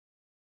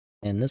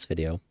In this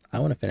video, I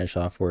want to finish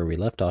off where we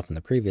left off in the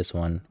previous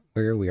one,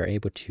 where we are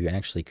able to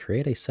actually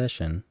create a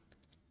session.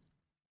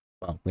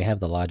 Well, we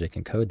have the logic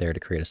and code there to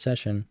create a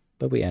session,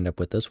 but we end up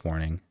with this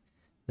warning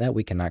that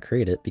we cannot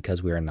create it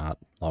because we are not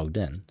logged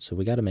in. So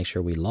we got to make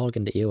sure we log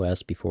into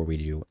EOS before we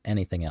do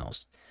anything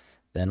else.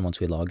 Then once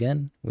we log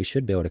in, we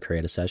should be able to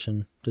create a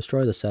session,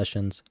 destroy the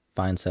sessions,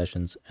 find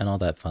sessions, and all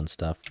that fun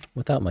stuff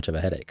without much of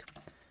a headache.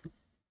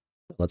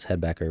 Let's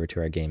head back over to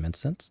our game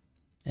instance,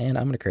 and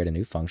I'm going to create a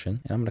new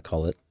function, and I'm going to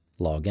call it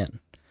login.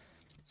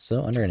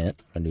 So under init,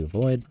 I'm going to do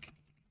void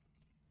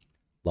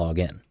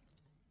login.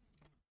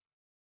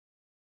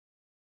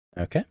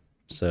 Okay,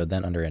 so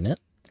then under init,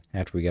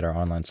 after we get our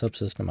online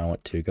subsystem, I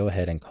want to go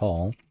ahead and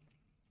call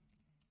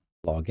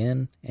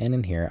login, and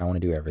in here I want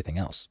to do everything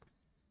else.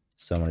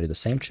 So I'm going to do the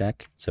same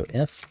check. So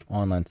if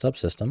online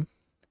subsystem,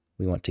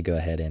 we want to go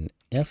ahead and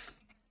if,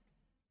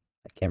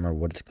 I can't remember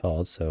what it's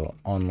called, so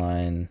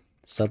online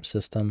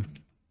subsystem,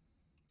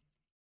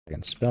 I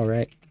can spell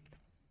right,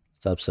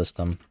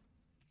 subsystem,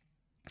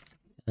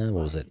 what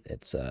was it?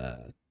 It's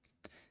an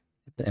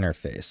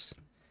interface.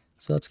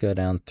 So let's go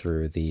down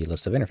through the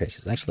list of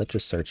interfaces. Actually, let's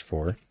just search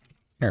for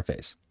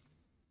interface.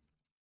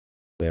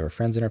 We have our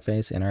friends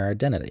interface and our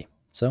identity.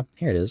 So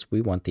here it is.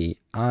 We want the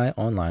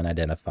iOnline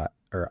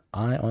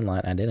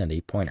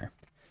identity pointer.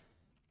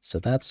 So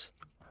that's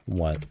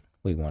what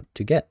we want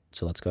to get.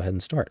 So let's go ahead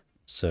and start.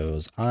 So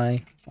it's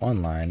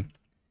iOnline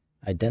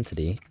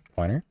identity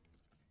pointer,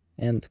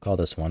 and call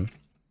this one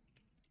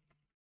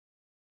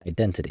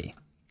identity.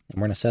 And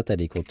we're going to set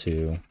that equal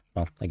to,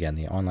 well, again,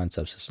 the online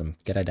subsystem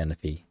get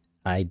identity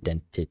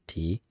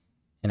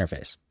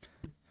interface.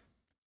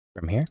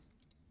 From here,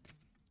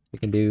 we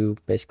can do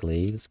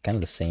basically, it's kind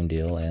of the same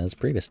deal as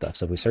previous stuff.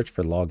 So if we search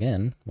for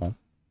login, well,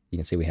 you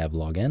can see we have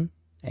login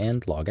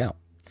and log out.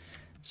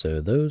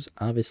 So those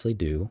obviously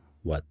do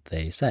what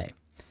they say.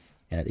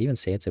 And it even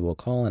states it will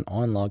call an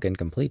onLogin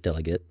complete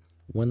delegate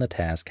when the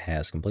task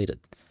has completed.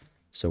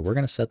 So we're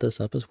going to set this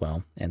up as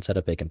well and set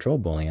up a control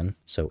boolean.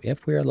 So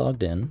if we are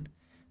logged in,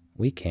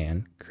 we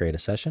can create a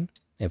session.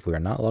 If we are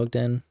not logged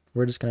in,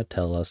 we're just going to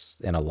tell us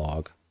in a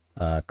log,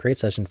 create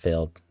session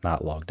failed,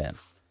 not logged in.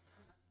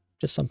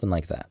 Just something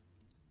like that.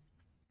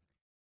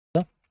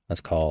 So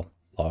let's call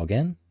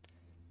login.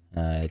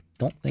 I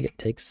don't think it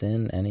takes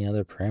in any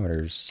other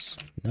parameters,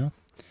 no,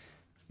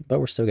 but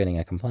we're still getting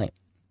a complaint.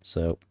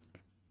 So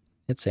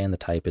it's saying the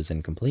type is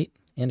incomplete,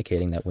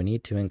 indicating that we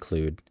need to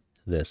include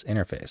this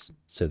interface.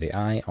 So the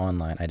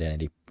iOnline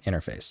identity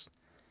interface.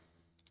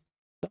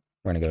 So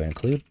we're going to go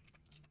include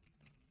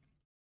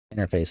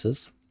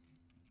interfaces.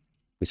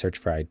 We search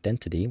for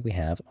identity, we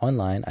have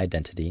online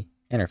identity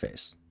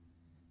interface.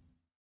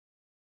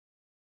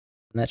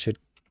 And that should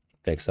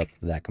fix up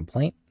that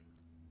complaint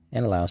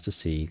and allow us to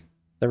see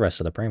the rest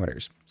of the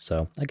parameters.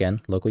 So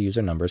again, local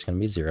user number is going to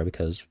be 0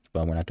 because,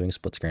 well, we're not doing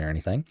split screen or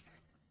anything.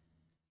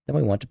 Then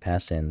we want to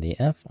pass in the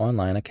F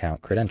online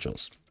account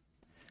credentials.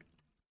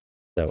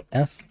 So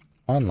F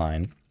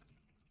online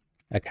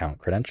account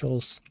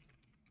credentials.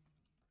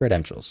 So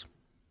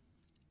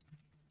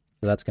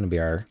that's going to be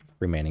our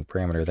remaining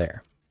parameter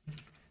there.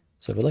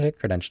 So if we look at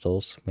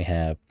credentials, we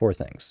have 4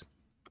 things: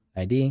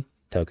 ID,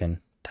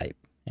 token, type,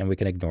 and we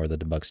can ignore the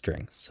debug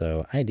string.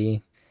 So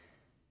ID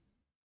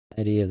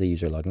of the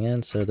user logging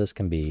in, so this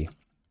can be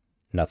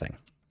nothing.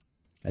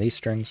 Are these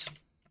strings?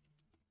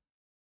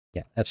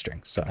 Yeah, F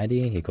string. So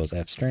ID equals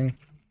F string.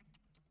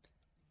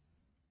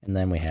 And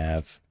then we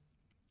have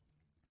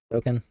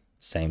token,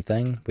 same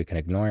thing, we can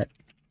ignore it.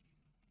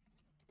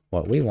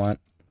 What we want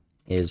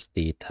is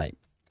the type.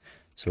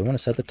 So we want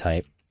to set the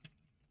type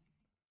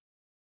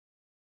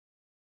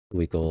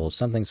to equal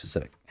something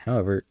specific.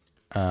 However,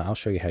 I'll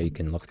show you how you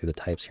can look through the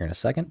types here in a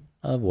second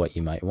of what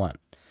you might want.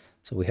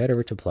 So we head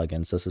over to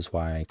plugins. This is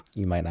why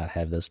you might not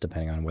have this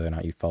depending on whether or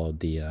not you followed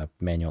the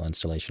manual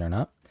installation or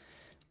not.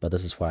 But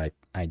this is why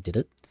I did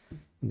it.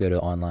 Go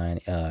to online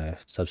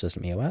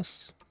subsystem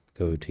EOS,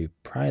 go to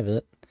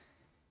private,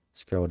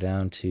 scroll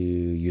down to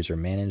user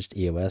managed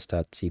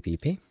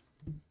EOS.cpp.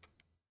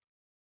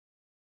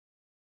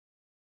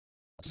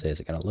 I'll say,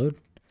 is it going to load?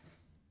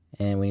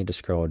 And we need to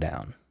scroll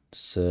down.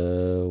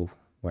 So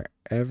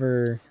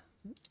wherever,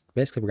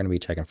 basically we're going to be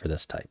checking for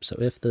this type. So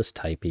if this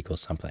type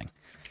equals something.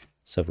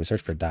 So if we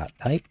search for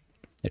 .type,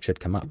 it should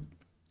come up,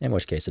 in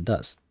which case it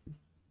does.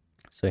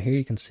 So here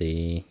you can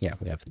see, yeah,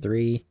 we have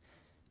 3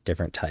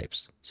 different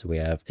types. So we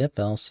have if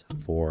else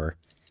for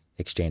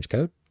exchange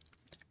code,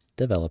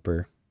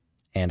 developer,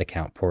 and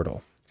account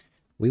portal.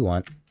 We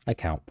want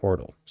account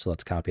portal. So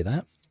let's copy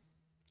that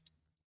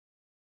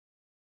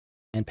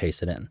and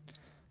paste it in.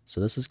 So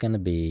this is going to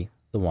be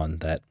the one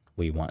that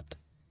we want.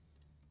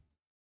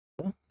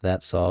 So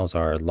that solves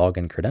our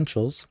login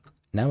credentials.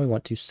 Now we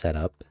want to set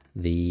up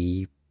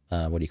the,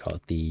 the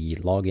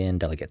login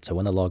delegate. So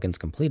when the login's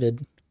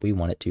completed, we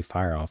want it to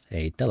fire off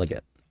a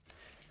delegate.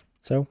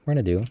 So we're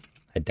going to do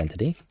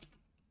identity.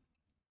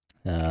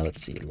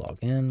 Let's see,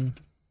 login,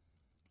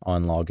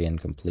 on login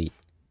complete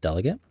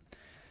delegate.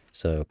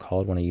 So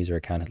called when a user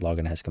account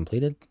login has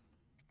completed.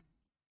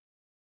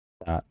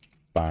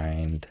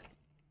 Find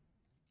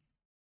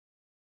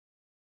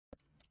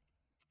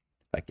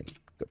I can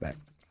go back.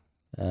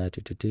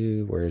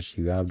 Where's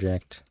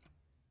UObject?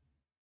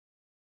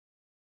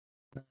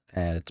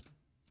 And it's,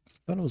 I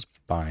thought it was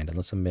bind,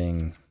 unless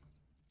am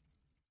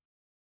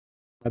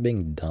I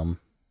being dumb?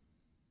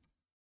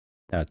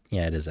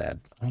 Yeah, it is add.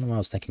 I don't know why I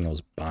was thinking it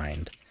was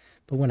bind.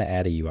 But when I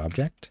add a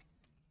UObject,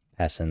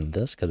 pass in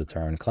this because it's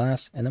our own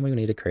class, and then we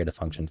need to create a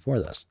function for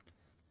this.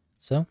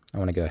 So I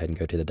want to go ahead and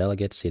go to the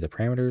delegate, see the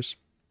parameters.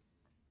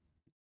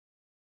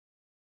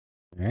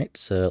 All right,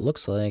 so it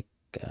looks like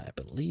I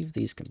believe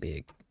these can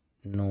be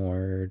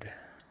ignored.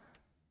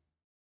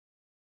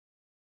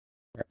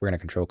 We're going to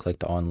control click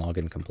to on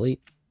login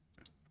complete.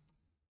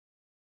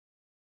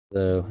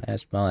 So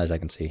as well as I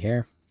can see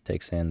here,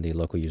 takes in the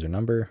local user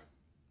number.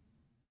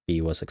 B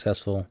was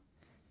successful.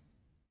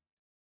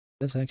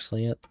 That's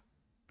actually it.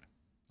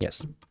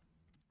 Yes.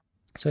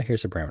 So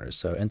here's the parameters.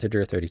 So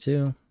integer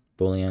 32,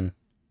 boolean,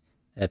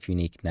 f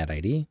unique net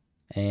ID,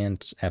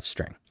 and f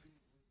string.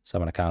 So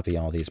I'm going to copy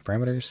all these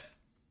parameters,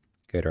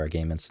 go to our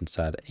game instance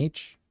side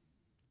h,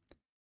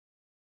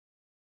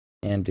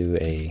 and do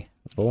a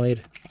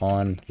void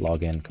on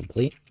login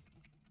complete,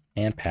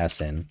 and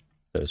pass in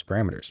those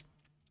parameters.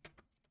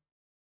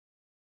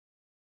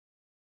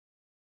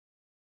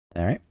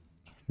 All right.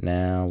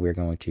 Now we're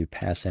going to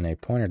pass in a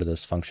pointer to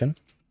this function,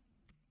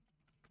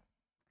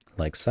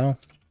 like so.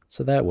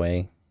 So that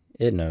way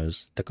it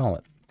knows to call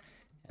it.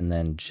 And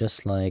then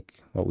just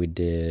like what we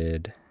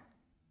did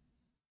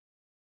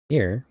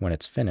here, when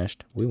it's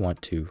finished, we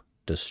want to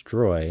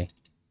destroy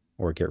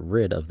or get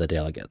rid of the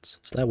delegates.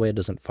 So that way it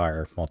doesn't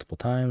fire multiple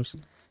times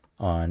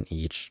on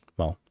each,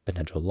 well,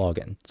 potential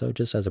login. So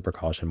just as a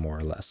precaution, more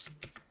or less.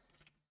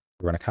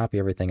 We're going to copy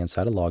everything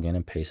inside of login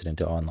and paste it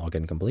into on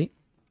login complete.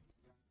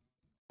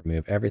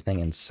 Remove everything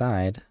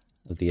inside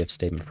of the if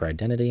statement for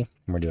identity. And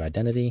we're going to do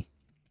identity,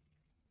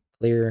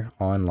 clear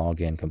on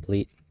login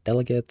complete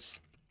delegates,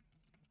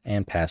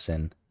 and pass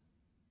in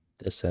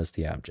this as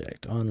the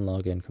object. On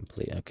login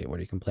complete. Okay, what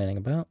are you complaining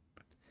about?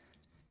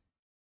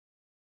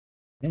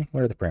 Okay,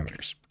 what are the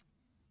parameters?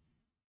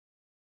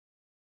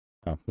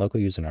 Oh, local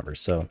user number.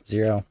 So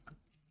 0,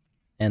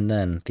 and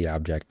then the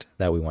object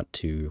that we want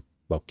to,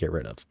 well, get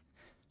rid of.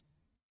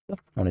 So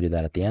I want to do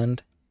that at the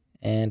end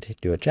and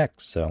do a check.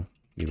 So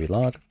uv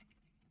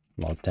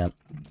log temp,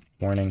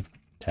 warning,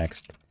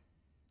 text.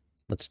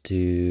 Let's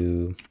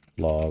do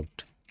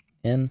logged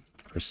in,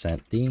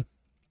 %d,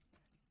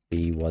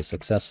 b was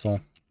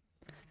successful,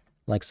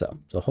 like so.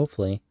 So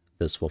hopefully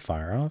this will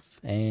fire off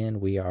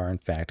and we are in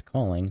fact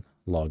calling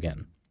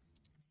login.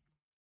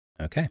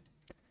 Okay,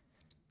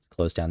 let's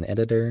close down the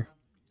editor,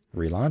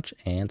 relaunch,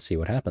 and see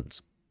what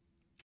happens.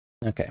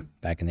 Okay,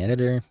 back in the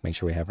editor, make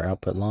sure we have our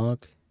output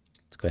log.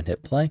 Let's go ahead and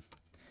hit play,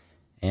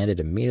 and it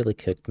immediately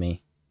kicked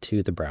me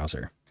to the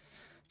browser.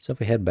 So if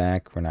we head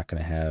back, we're not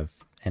going to have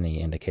any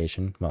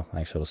indication. Well,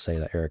 actually it'll say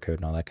the error code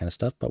and all that kind of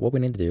stuff, but what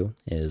we need to do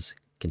is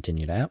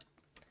continue to app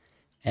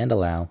and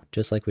allow,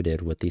 just like we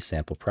did with these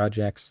sample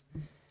projects,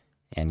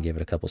 and give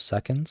it a couple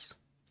seconds.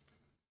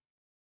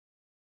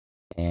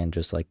 And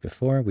just like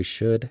before, we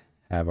should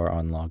have our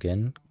on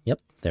login. Yep,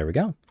 there we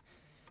go.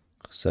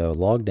 So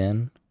logged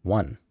in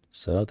 1.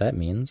 So that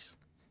means,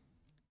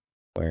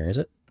 where is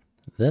it?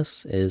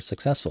 This is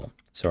successful.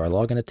 So our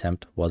login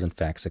attempt was in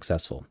fact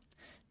successful.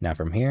 Now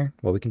from here,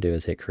 what we can do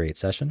is hit create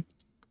session.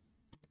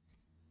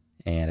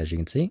 And as you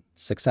can see,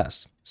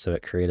 success. So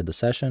it created the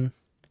session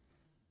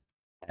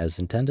as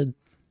intended,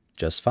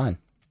 just fine.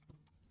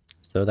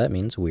 So that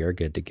means we are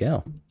good to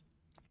go.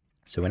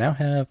 So we now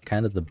have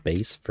kind of the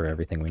base for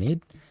everything we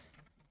need.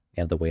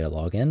 We have the way to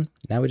log in.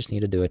 Now we just need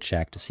to do a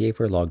check to see if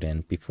we're logged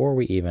in before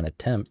we even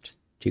attempt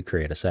to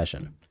create a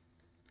session.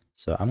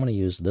 So I'm going to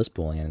use this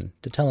boolean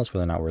to tell us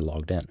whether or not we're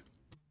logged in.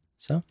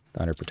 So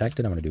under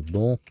protected, I'm going to do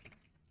bool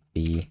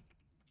b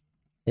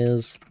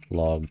is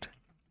logged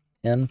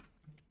in.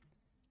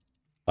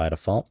 By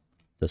default,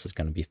 this is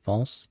going to be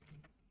false.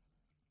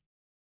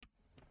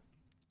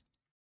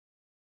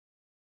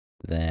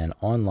 Then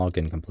on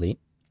login complete,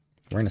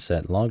 we're going to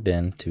set logged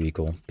in to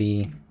equal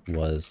b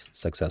was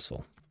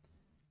successful.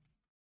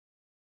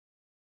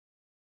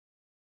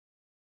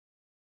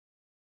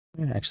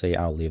 Actually,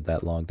 I'll leave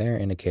that log there,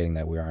 indicating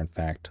that we are in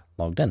fact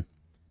logged in.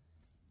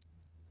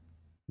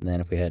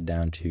 Then if we head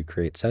down to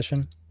create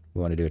session,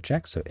 we want to do a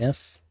check. So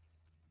if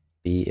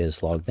b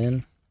is logged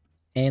in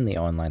and the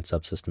online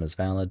subsystem is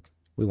valid,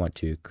 we want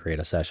to create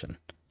a session.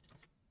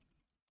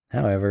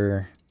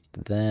 However,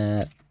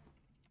 that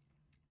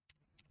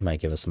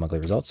might give us some ugly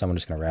results, so I'm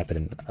just going to wrap it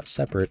in a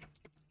separate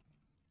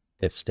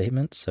if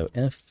statement. So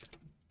if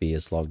b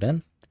is logged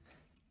in,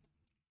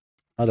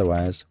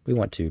 otherwise we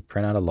want to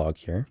print out a log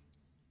here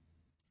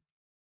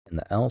in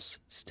the else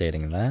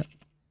stating that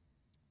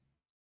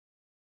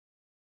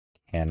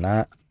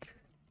cannot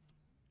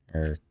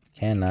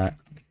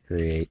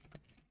create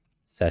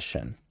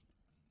session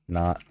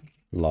not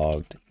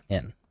logged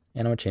in.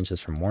 And I'm going to change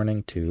this from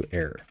warning to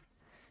error.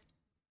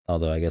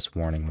 Although I guess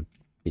warning would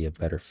be a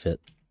better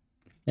fit.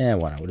 Yeah,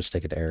 why not? We'll just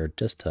take it to error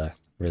just to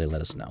really let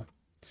us know.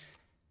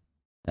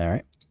 All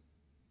right.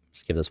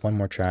 Let's give this one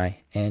more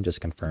try and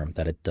just confirm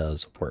that it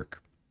does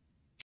work.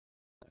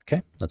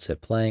 Okay, let's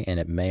hit play,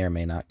 and it may or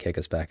may not kick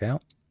us back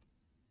out.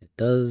 It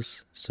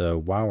does. So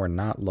while we're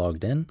not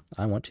logged in,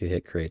 I want to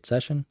hit create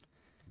session,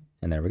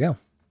 and there we go.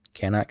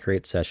 Cannot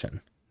create session,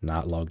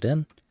 not logged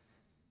in.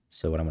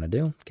 So what I'm going to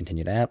do,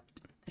 continue to app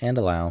and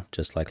allow,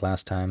 just like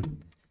last time,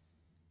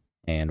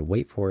 and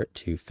wait for it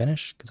to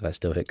finish, because if I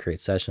still hit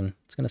create session,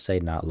 it's going to say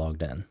not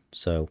logged in.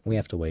 So we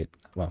have to wait.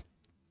 Well,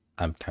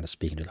 I'm kind of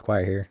speaking to the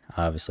choir here,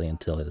 obviously,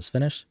 until it is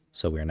finished.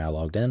 So we are now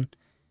logged in.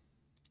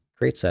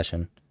 Create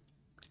session,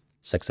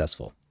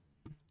 successful.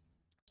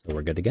 So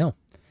we're good to go.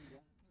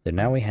 So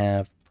now we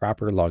have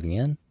proper logging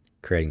in,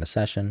 creating the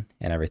session,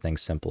 and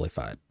everything's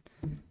simplified.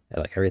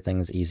 Like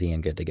everything's easy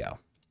and good to go.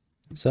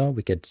 So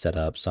we could set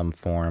up some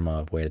form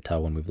of way to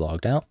tell when we've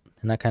logged out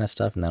and that kind of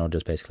stuff. And that'll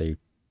just basically,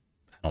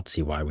 I don't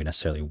see why we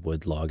necessarily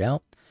would log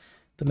out,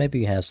 but maybe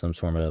you have some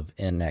sort of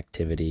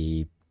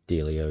inactivity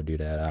dealio, do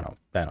that. I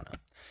don't know.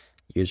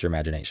 Use your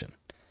imagination.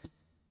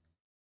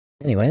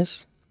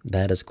 Anyways,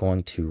 that is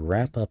going to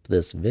wrap up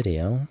this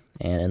video.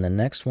 And in the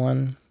next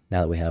one,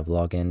 now that we have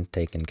login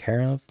taken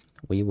care of,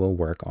 we will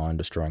work on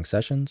destroying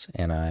sessions,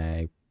 and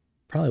I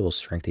probably will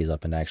shrink these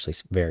up into actually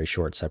very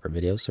short separate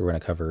videos. So we're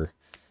going to cover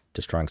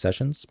destroying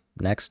sessions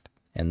next,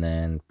 and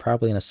then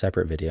probably in a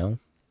separate video,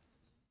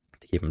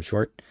 to keep them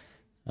short,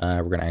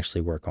 we're going to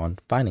actually work on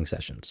finding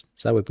sessions.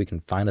 So that way we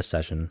can find a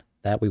session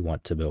that we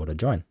want to be able to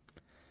join.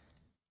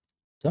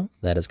 So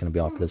that is going to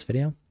be all for this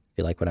video. If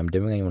you like what I'm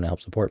doing and you want to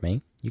help support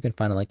me, you can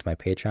find a link to my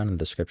Patreon in the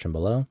description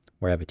below,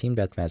 where I have a Team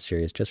Deathmatch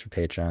series just for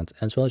Patrons,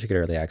 as well as you get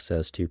early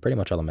access to pretty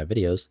much all of my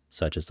videos,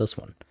 such as this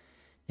one.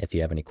 If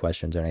you have any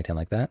questions or anything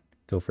like that,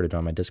 feel free to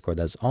join my Discord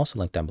that is also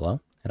linked down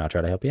below, and I'll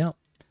try to help you out.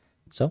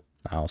 So,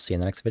 I'll see you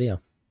in the next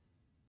video.